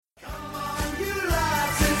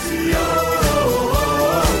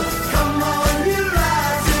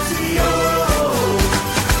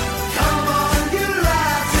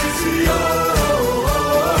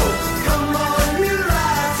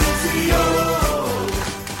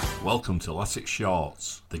Welcome to Latics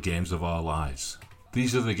Shorts, the games of our lives.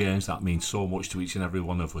 These are the games that mean so much to each and every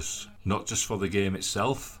one of us, not just for the game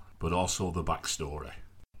itself, but also the backstory.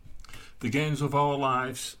 The games of our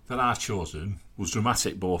lives that I've chosen was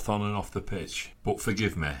dramatic both on and off the pitch, but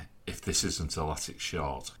forgive me if this isn't a Latics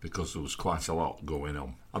short, because there was quite a lot going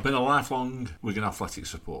on. I've been a lifelong Wigan Athletic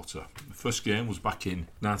supporter. The first game was back in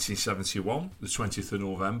 1971, the 20th of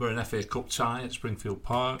November, an FA Cup tie at Springfield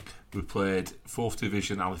Park. We played 4th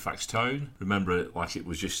Division Halifax Town. Remember it like it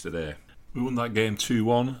was yesterday. We won that game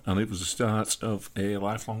 2-1, and it was the start of a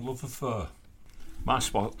lifelong love affair. My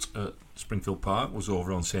spot at Springfield Park was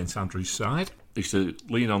over on St Andrew's side. I used to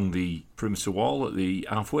lean on the perimeter wall at the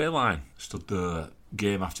halfway line. Stood there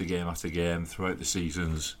game after game after game throughout the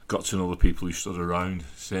seasons. Got to know the people who stood around,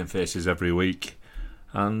 same faces every week,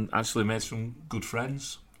 and actually made some good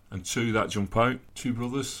friends. And two that jump out, two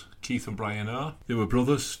brothers, Keith and Brian Err. They were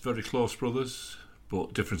brothers, very close brothers,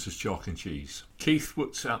 but different as chalk and cheese. Keith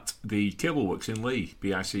worked at the Cable Works in Leigh,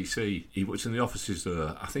 BICC. He worked in the offices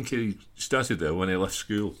there. I think he started there when he left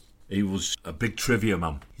school. He was a big trivia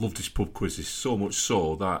man, loved his pub quizzes, so much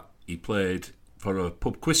so that he played for a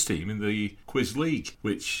pub quiz team in the Quiz League,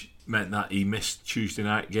 which meant that he missed Tuesday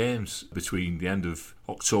night games between the end of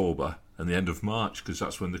October and the end of March, because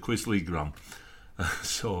that's when the Quiz League ran.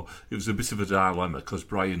 So it was a bit of a dilemma, because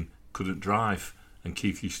Brian couldn't drive and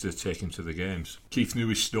Keith used to take him to the games. Keith knew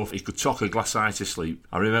his stuff. He could talk a glass eye to sleep.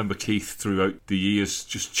 I remember Keith throughout the years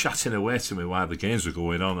just chatting away to me while the games were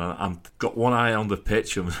going on. And got one eye on the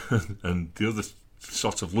pitch and the other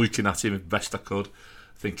sort of looking at him as best I could,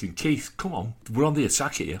 thinking, Keith, come on, we're on the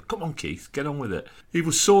attack here. Come on, Keith, get on with it. He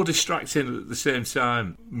was so distracting at the same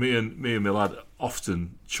time. Me and my lad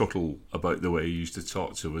often chuckle about the way he used to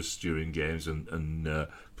talk to us during games and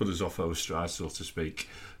put us off our stride, so to speak.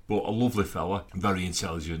 But a lovely fella, very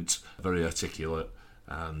intelligent, very articulate,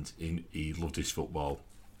 and he loved his football.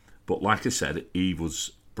 But like I said, he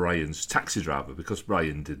was Brian's taxi driver, because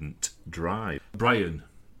Brian didn't drive. Brian,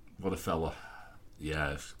 what a fella.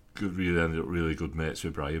 Yeah, good, really ended up really good mates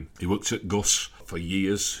with Brian. He worked at Gus for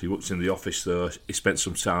years. He worked in the office there. He spent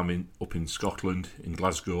some time up in Scotland, in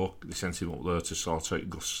Glasgow. They sent him up there to sort out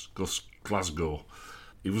Gus Glasgow.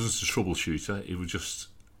 He wasn't a troubleshooter. He was just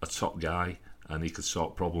a top guy, and he could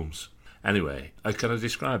sort problems. Anyway, how can I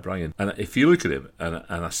describe Brian? And if you look at him, and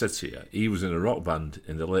I said to you, he was in a rock band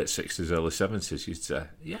in the late 60s, early 70s, you'd say,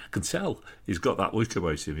 yeah, I can tell. He's got that look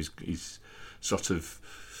about him. He's sort of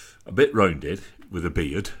a bit rounded with a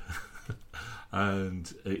beard.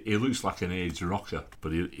 And he looks like an aged rocker.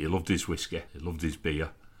 But he loved his whiskey, he loved his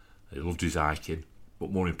beer, he loved his hiking.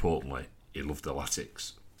 But more importantly, he loved the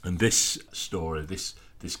Latics. And this story, this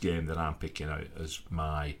game that I'm picking out as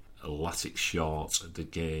my Latics short, the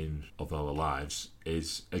game of our lives,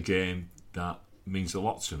 is a game that means a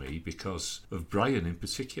lot to me because of Brian in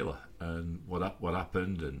particular, and what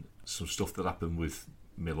happened, and some stuff that happened with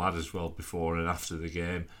my lad as well before and after the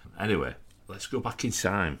game. Anyway, let's go back in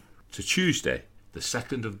time to Tuesday, the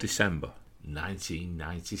 2nd of December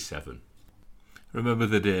 1997. I remember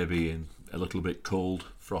the day being a little bit cold,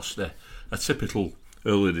 frosty, a typical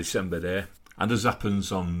early December day, and as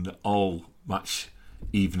happens on all match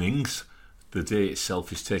evenings, the day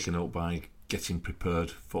itself is taken up by getting prepared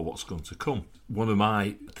for what's going to come. One of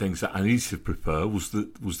my things that I needed to prepare was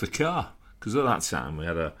the car, because at that time we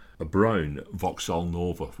had a brown Vauxhall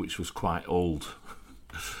Nova, which was quite old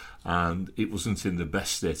and it wasn't in the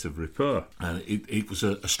best state of repair, and it was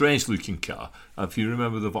a strange looking car. And if you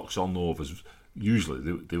remember the Vauxhall Novas,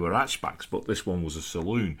 usually they were hatchbacks, but this one was a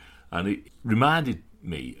saloon, and it reminded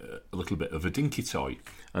me a little bit of a dinky toy,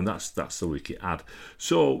 and that's the look it had.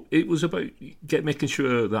 So it was about making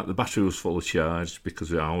sure that the battery was fully charged,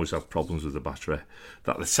 because I always have problems with the battery,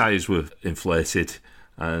 that the tyres were inflated,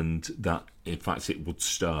 and that in fact it would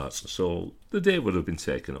start. So the day would have been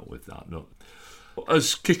taken up with that. No.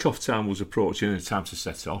 As kick-off time was approaching and time to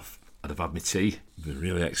set off, I'd have had my tea, been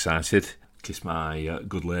really excited, kissed my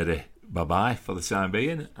good lady bye-bye for the time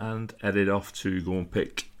being, and headed off to go and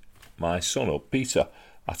pick my son up, Peter,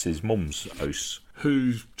 at his mum's house,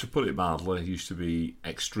 who, to put it mildly, used to be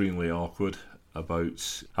extremely awkward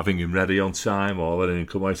about having him ready on time or letting him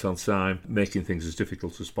come out on time, making things as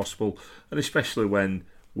difficult as possible, and especially when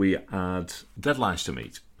we had deadlines to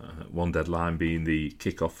meet, one deadline being the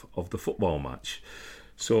kick-off of the football match.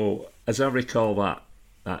 So, as I recall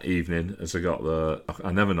that evening, as I got there,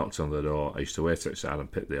 I never knocked on the door. I used to wait outside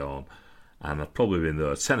and pick the horn, and I'd probably been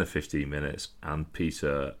there 10 or 15 minutes, and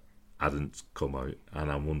Peter hadn't come out,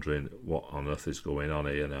 and I'm wondering what on earth is going on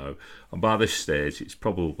here now. And by this stage, it's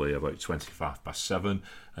probably about 25 past 7,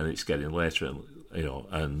 and it's getting later,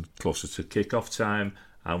 and closer to kick-off time,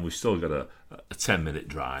 and we've still got a 10-minute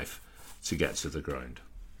drive to get to the ground.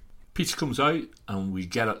 Peter comes out and we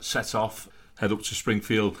set off, head up to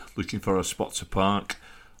Springfield looking for a spot to park.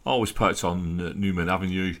 Always parked on Newman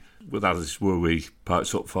Avenue, but that is where we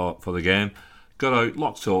parked up for the game. Got out,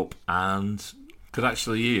 locked up, and could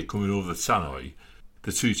actually hear coming over the tannoy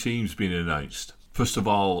the two teams being announced. First of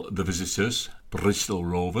all, the visitors, Bristol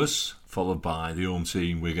Rovers, followed by the home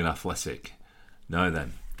team, Wigan Athletic. Now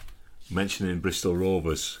then, mentioning Bristol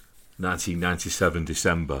Rovers, 1997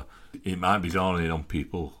 December, it might be dawning on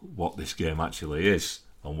people what this game actually is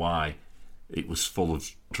and why it was full of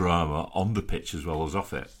drama on the pitch as well as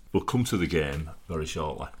off it. We'll come to the game very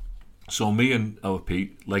shortly. So me and our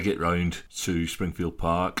Pete leg it round to Springfield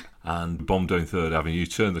Park and bomb down 3rd Avenue,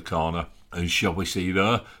 turn the corner, and shall we see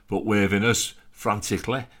there, but waving us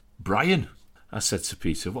frantically, Brian. I said to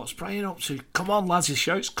Peter, what's Brian up to? Come on lads, he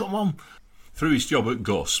shouts, come on. Through his job at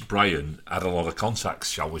Gus, Brian had a lot of contacts,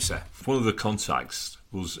 shall we say. One of the contacts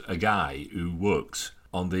was a guy who worked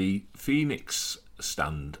on the Phoenix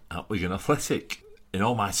stand at Wigan Athletic. In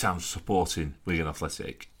all my time supporting Wigan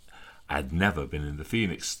Athletic, I'd never been in the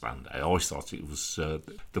Phoenix stand. I always thought it was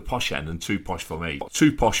the posh end and too posh for me.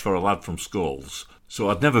 Too posh for a lad from Scholes. So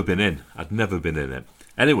I'd never been in it.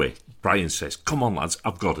 Anyway, Brian says, come on lads,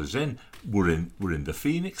 I've got us in. We're in the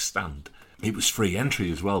Phoenix stand. It was free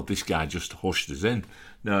entry as well. This guy just hushed us in.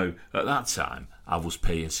 Now, at that time, I was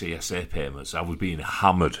paying CSA payments. I was being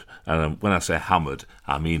hammered. And when I say hammered,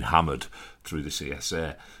 I mean hammered through the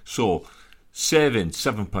CSA. So, saving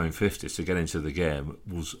 £7.50 to get into the game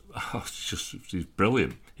was just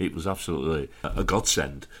brilliant. It was absolutely a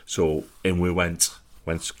godsend. So, in we went,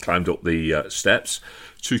 climbed up the steps,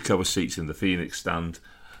 took our seats in the Phoenix stand,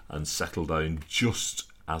 and settled down just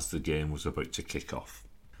as the game was about to kick off.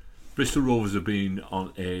 Bristol Rovers have been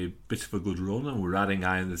on a bit of a good run and were riding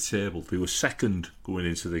high on the table. They were second going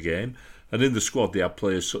into the game, and in the squad they had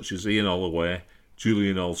players such as Ian Holloway,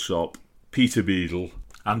 Julian Alsop, Peter Beadle,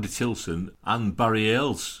 Andy Tilson and Barry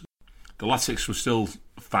Ailes. The Latics were still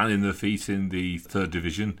finding their feet in the 3rd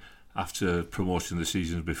Division after promotion the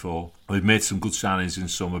seasons before. We've made some good signings in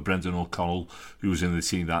summer. Brendan O'Connell, who was in the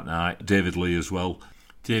team that night, David Lee as well,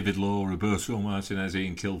 David Lowe, Roberto Martinez,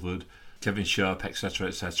 Ian Kilford, Kevin Sharp, etc,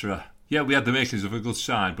 etc. Yeah, we had the makings of a good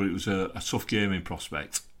side, but it was a tough game in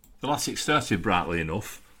prospect. The Latics started brightly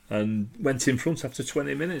enough and went in front after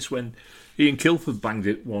 20 minutes when Ian Kilford banged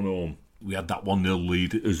it one home. We had that 1-0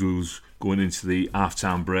 lead as we was going into the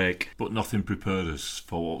half-time break, but nothing prepared us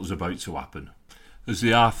for what was about to happen. As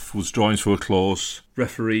the half was drawing to a close,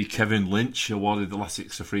 referee Kevin Lynch awarded the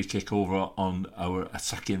Latics a free kick over on our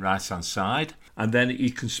attacking right-hand side, and then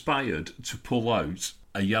he conspired to pull out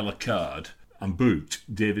a yellow card and booked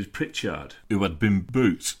David Pritchard, who had been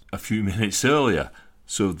booked a few minutes earlier.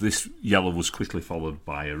 So this yellow was quickly followed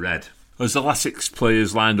by a red. As the Latics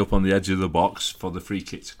players lined up on the edge of the box for the free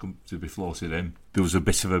kick to be floated in, there was a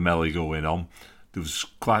bit of a melee going on. There was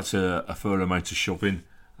quite a fair amount of shoving,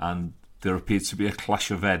 and there appeared to be a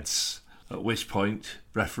clash of heads. At which point,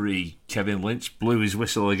 referee Kevin Lynch blew his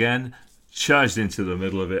whistle again, charged into the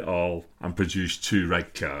middle of it all, and produced 2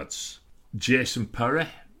 red cards. Jason Perry,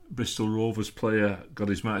 Bristol Rovers player, got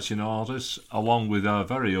his marching orders, along with our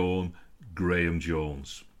very own Graham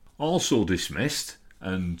Jones. Also dismissed,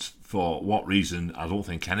 and for what reason I don't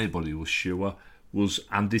think anybody was sure, was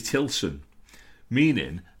Andy Tilson,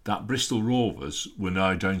 meaning that Bristol Rovers were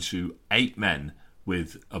now down to 8 men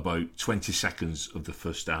with about 20 seconds of the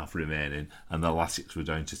first half remaining, and the Latics were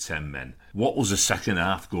down to 10 men. What was the second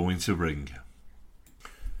half going to bring?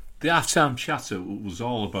 The half-time chatter was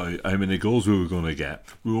all about how many goals we were going to get.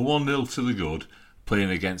 We were 1-0 to the good,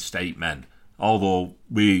 playing against 8 men, although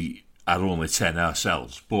we had only 10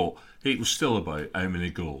 ourselves, but it was still about how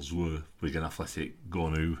many goals were Wigan Athletic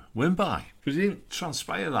going to win by. But it didn't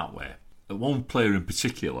transpire that way. One player in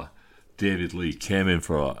particular, David Lee, came in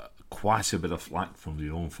for quite a bit of flack from the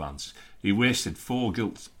home fans. He wasted 4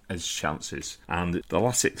 gilt-edged chances, and the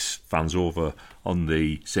Latics fans over on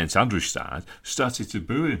the St Andrews side started to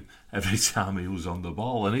boo him every time he was on the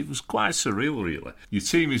ball, and it was quite surreal, really. Your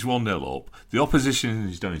team is 1-0 up, the opposition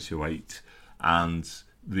is down to 8, and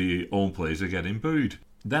the home players are getting booed.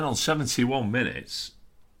 Then on 71 minutes,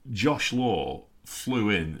 Josh Law flew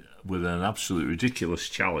in with an absolutely ridiculous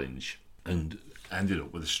challenge and ended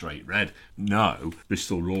up with a straight red. Now,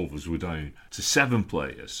 Bristol Rovers were down to 7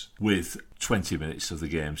 players with 20 minutes of the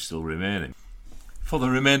game still remaining. For the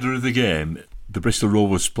remainder of the game, the Bristol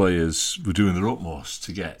Rovers players were doing their utmost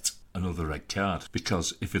to get another red card,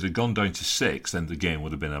 because if it had gone down to 6, then the game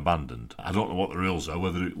would have been abandoned. I don't know what the rules are,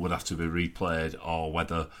 whether it would have to be replayed or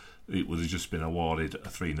whether it would have just been awarded a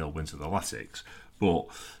 3-0 win to the Latics. But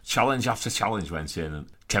challenge after challenge went in, and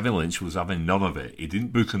Kevin Lynch was having none of it. He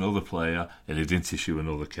didn't book another player, and he didn't issue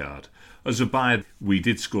another card. As a buyer, we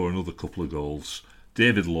did score another couple of goals.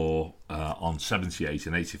 David Law on 78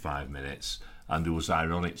 and 85 minutes, and there was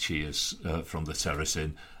ironic cheers from the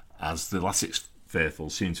terracing, as the Latics faithful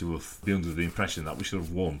seemed to have been under the impression that we should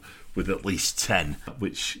have won with at least 10,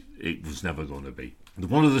 which it was never going to be.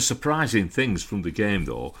 One of the surprising things from the game,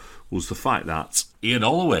 though, was the fact that Ian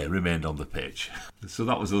Holloway remained on the pitch. So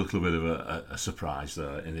that was a little bit of a surprise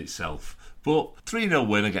in itself. But 3-0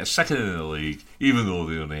 win against second in the league, even though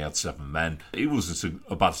they only had 7 men. It wasn't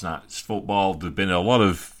a bad night's football. There'd been a lot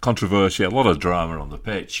of controversy, a lot of drama on the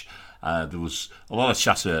pitch. There was a lot of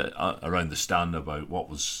chatter around the stand about what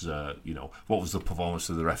was the performance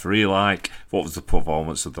of the referee like, what was the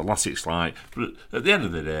performance of the Latics like. But at the end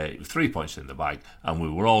of the day, it was 3 points in the bag, and we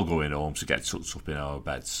were all going home to get tucked up in our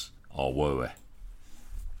beds, or were we?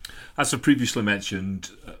 As I previously mentioned,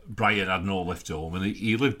 Brian had no lift home, and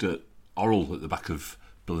he lived at Orrell at the back of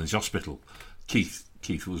Billings Hospital. Keith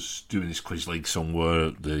was doing his quiz league somewhere,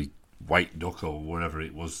 the White Duck or wherever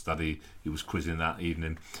it was that he was quizzing that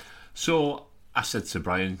evening. So I said to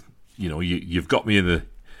Brian, you've got me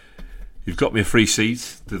a free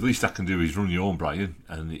seat. The least I can do is run you home, Brian.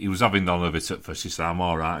 And he was having none of it at first. He said, I'm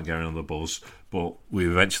all right, I'm getting on the bus. But we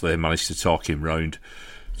eventually managed to talk him round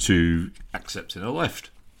to accepting a lift.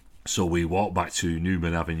 So we walked back to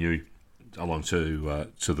Newman Avenue along to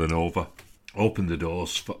the Nova, opened the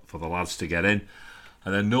doors for the lads to get in,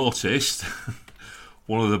 and then noticed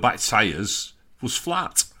one of the back tyres was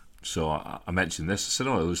flat. So I mentioned this. I said,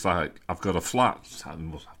 it looks like I've got a flat. I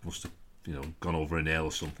must have gone over a nail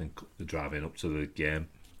or something driving up to the game.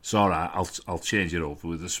 So all right, I'll change it over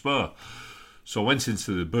with a spur. So I went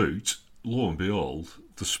into the boot. Lo and behold,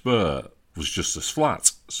 the spur was just as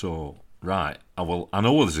flat. So right, I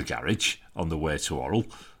know there's a garage on the way to Orrell,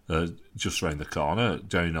 just round the corner,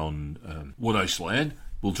 down on Woodhouse Lane.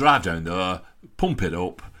 We'll drive down there, pump it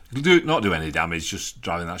up. It'll not do any damage, just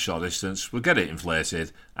driving that short distance. We'll get it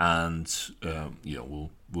inflated, and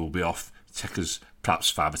we'll be off. Take us perhaps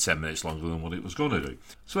 5 or 10 minutes longer than what it was going to do.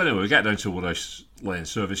 So anyway, we get down to Woodhouse Lane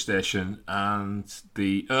service station, and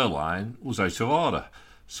the airline was out of order.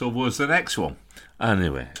 So was the next one.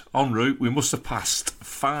 Anyway, en route, we must have passed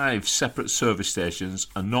 5 separate service stations,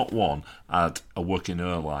 and not one had a working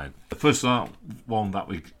airline. The first one that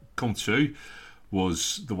we come to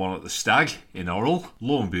was the one at the Stag in Orrell.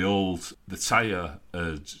 Lo and behold, the tyre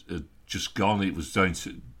had just gone. It was down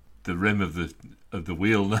to the rim of the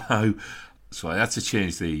wheel now. So I had to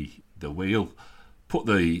change the wheel, put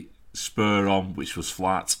the spur on, which was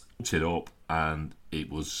flat, pumped it up, and it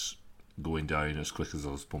was going down as quick as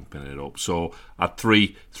I was pumping it up. So I had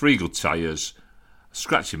three good tyres,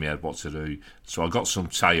 scratching my head what to do. So I got some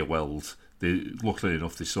tyre weld. Luckily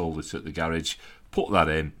enough, they sold it at the garage. Put that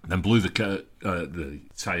in, then blew the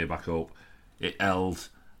tyre back up. It held,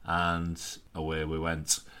 and away we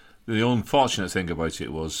went. The unfortunate thing about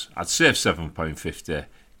it was I'd saved £7.50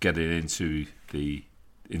 getting into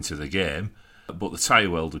the game, but the tyre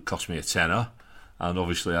weld had cost me a tenner, and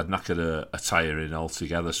obviously I'd knackered a tyre in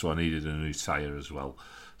altogether, so I needed a new tyre as well.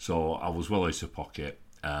 So I was well out of pocket,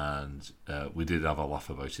 and we did have a laugh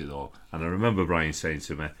about it though. And I remember Brian saying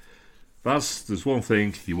to me, Vaz, there's one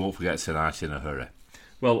thing you won't forget tonight in a hurry.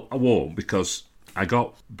 Well, I won't, because I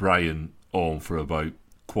got Brian home for about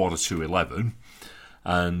 11:15,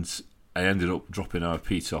 and I ended up dropping our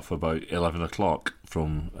Pete off about 11 o'clock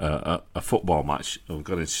from a football match. I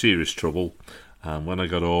got in serious trouble, and when I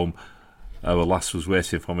got home, our lass was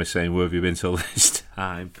waiting for me saying, where have you been till this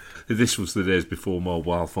time? This was the days before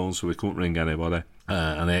mobile phones, so we couldn't ring anybody.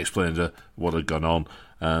 And I explained to her what had gone on,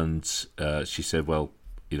 and she said, well,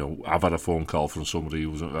 I've had a phone call from somebody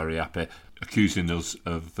who wasn't very happy, accusing us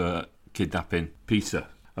of kidnapping Peter.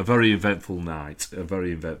 A very eventful night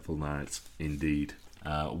indeed.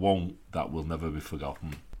 One that will never be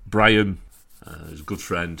forgotten. Brian is a good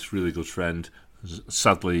friend, really good friend.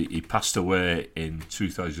 Sadly, he passed away in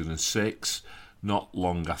 2006, not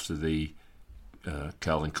long after the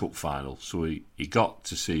Carling Cup final. So he got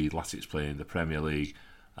to see Latics play in the Premier League,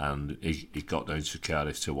 and he got down to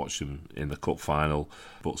Cardiff to watch them in the cup final,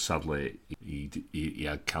 but sadly he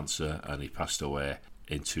had cancer and he passed away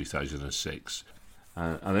in 2006.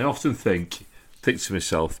 And I often think to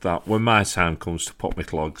myself that when my time comes to pop my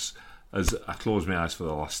clogs, as I close my eyes for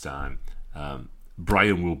the last time,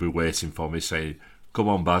 Brian will be waiting for me saying, come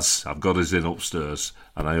on Baz, I've got us in upstairs,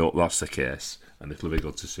 and I hope that's the case, and it'll be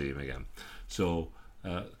good to see him again. So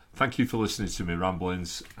thank you for listening to me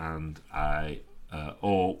ramblings, and I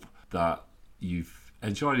hope that you've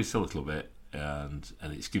enjoy this a little bit, and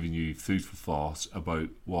it's giving you food for thought about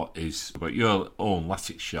what is about your own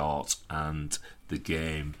Latics short and the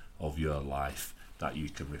game of your life that you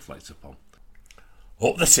can reflect upon.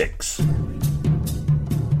 Up the six.